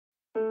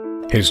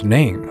His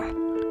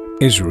name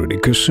is Rudy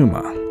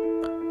Kusuma,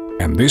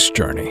 and this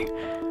journey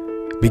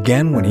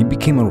began when he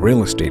became a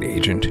real estate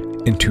agent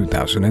in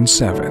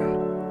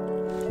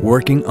 2007.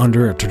 Working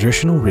under a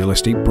traditional real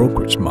estate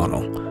brokerage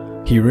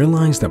model, he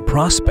realized that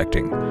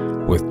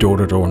prospecting with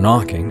door-to-door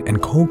knocking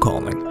and cold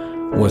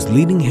calling was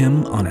leading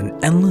him on an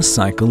endless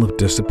cycle of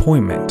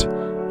disappointment,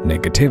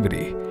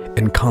 negativity,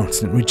 and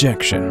constant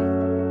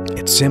rejection.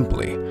 It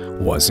simply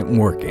wasn't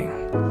working.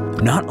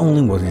 Not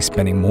only was he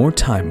spending more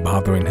time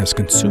bothering his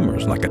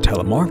consumers like a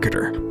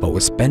telemarketer, but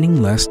was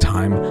spending less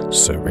time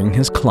serving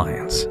his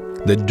clients.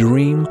 The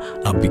dream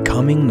of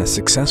becoming a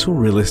successful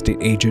real estate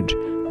agent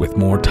with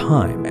more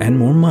time and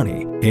more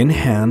money in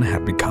hand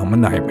had become a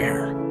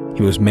nightmare.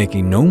 He was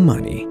making no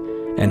money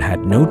and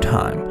had no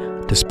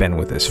time to spend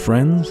with his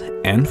friends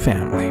and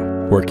family.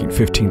 Working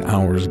 15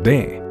 hours a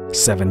day,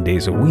 7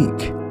 days a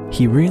week,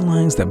 he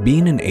realized that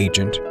being an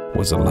agent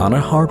was a lot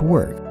of hard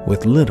work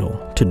with little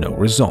to no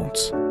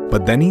results.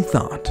 But then he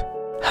thought,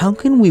 how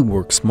can we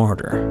work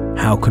smarter?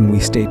 How can we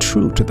stay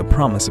true to the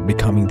promise of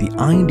becoming the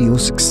ideal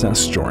success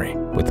story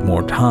with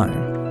more time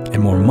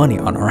and more money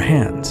on our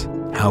hands?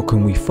 How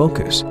can we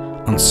focus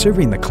on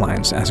serving the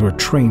clients as we're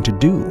trained to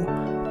do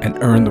and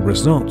earn the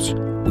results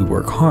we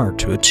work hard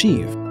to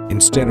achieve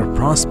instead of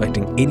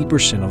prospecting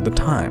 80% of the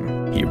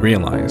time? He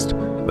realized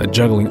that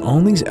juggling all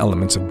these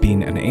elements of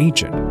being an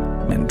agent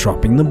meant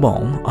dropping the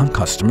ball on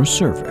customer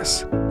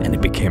service, and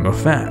it became a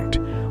fact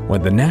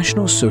when the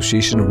National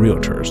Association of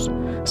Realtors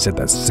said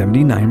that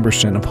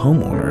 79% of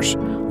homeowners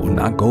will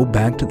not go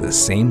back to the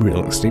same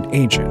real estate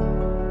agent.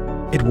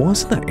 It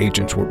wasn't that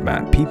agents were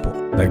bad people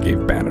that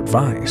gave bad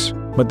advice,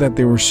 but that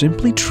they were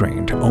simply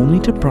trained only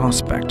to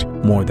prospect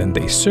more than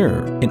they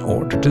serve in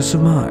order to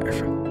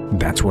survive.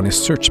 That's when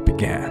his search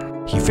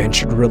began. He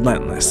ventured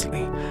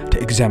relentlessly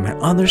to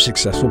examine other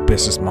successful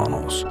business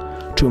models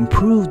to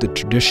improve the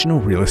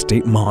traditional real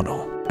estate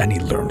model, and he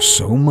learned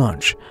so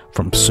much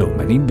from so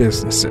many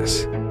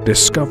businesses,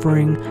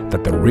 discovering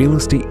that the real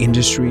estate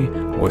industry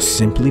was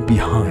simply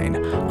behind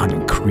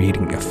on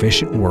creating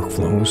efficient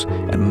workflows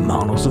and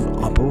models of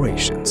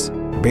operations.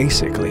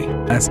 Basically,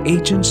 as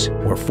agents,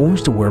 we're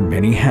forced to wear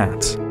many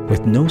hats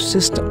with no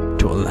system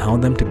to allow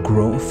them to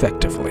grow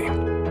effectively.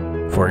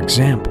 For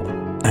example,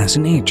 as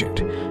an agent,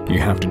 you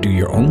have to do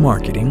your own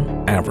marketing,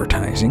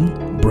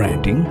 advertising,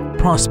 branding,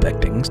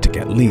 prospecting to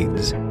get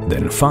leads,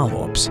 then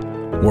follow-ups,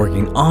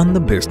 working on the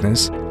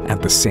business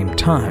at the same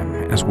time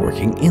as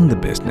working in the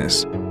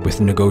business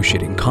with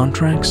negotiating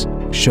contracts,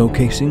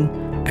 showcasing,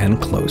 and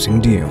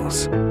closing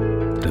deals.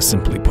 To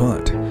simply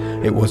put,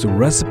 it was a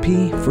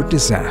recipe for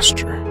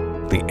disaster.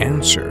 The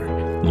answer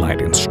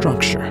lied in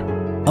structure.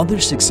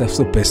 Other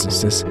successful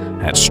businesses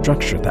had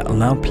structure that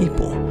allowed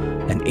people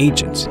and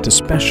agents to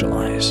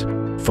specialize,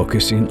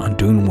 focusing on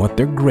doing what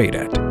they're great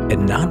at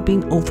and not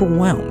being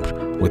overwhelmed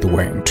with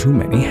wearing too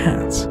many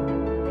hats.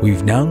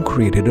 We've now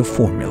created a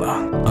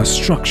formula, a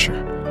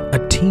structure,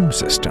 a team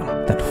system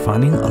that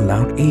finally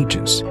allowed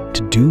agents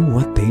to do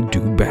what they do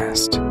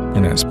best,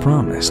 and as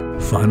promised,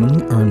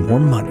 finally earn more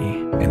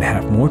money and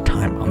have more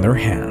time on their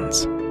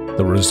hands.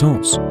 The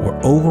results were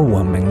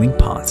overwhelmingly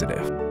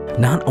positive.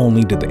 Not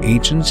only did the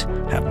agents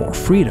have more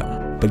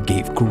freedom, but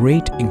gave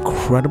great,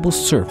 incredible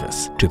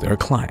service to their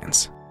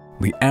clients.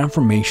 The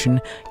affirmation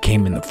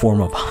came in the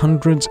form of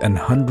hundreds and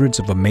hundreds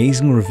of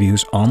amazing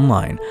reviews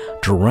online,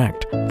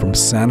 direct from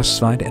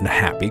satisfied and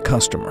happy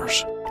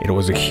customers. It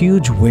was a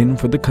huge win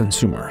for the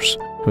consumers,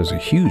 it was a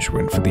huge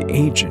win for the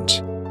agents,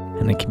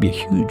 and it can be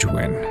a huge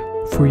win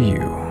for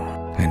you.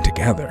 And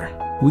together,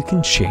 we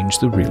can change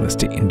the real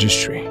estate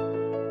industry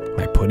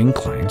by putting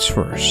clients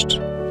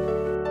first.